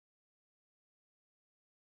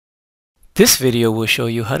This video will show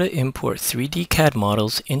you how to import 3D CAD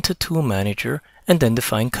models into Tool Manager and then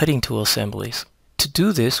define cutting tool assemblies. To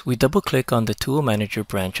do this, we double-click on the Tool Manager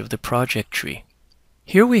branch of the project tree.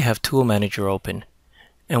 Here we have Tool Manager open,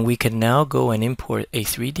 and we can now go and import a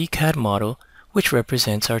 3D CAD model which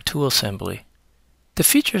represents our tool assembly. The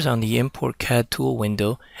features on the Import CAD Tool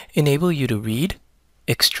window enable you to read,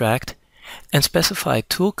 extract, and specify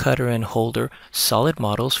tool cutter and holder solid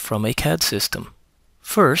models from a CAD system.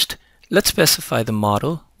 First, let's specify the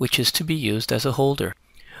model which is to be used as a holder.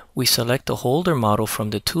 We select the holder model from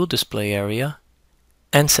the tool display area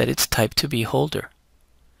and set its type to be holder.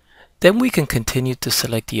 Then we can continue to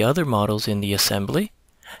select the other models in the assembly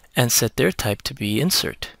and set their type to be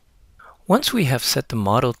insert. Once we have set the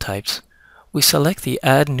model types, we select the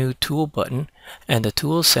Add New Tool button and the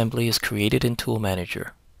tool assembly is created in Tool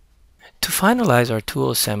Manager. To finalize our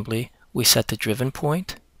tool assembly, we set the driven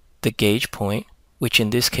point, the gauge point, which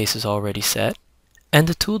in this case is already set, and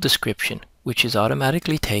the tool description, which is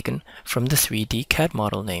automatically taken from the 3D CAD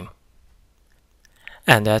model name.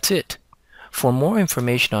 And that's it. For more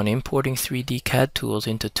information on importing 3D CAD tools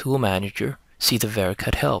into Tool Manager, see the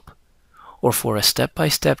VERICUT help. Or for a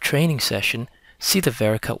step-by-step training session, see the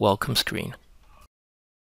VERICUT welcome screen.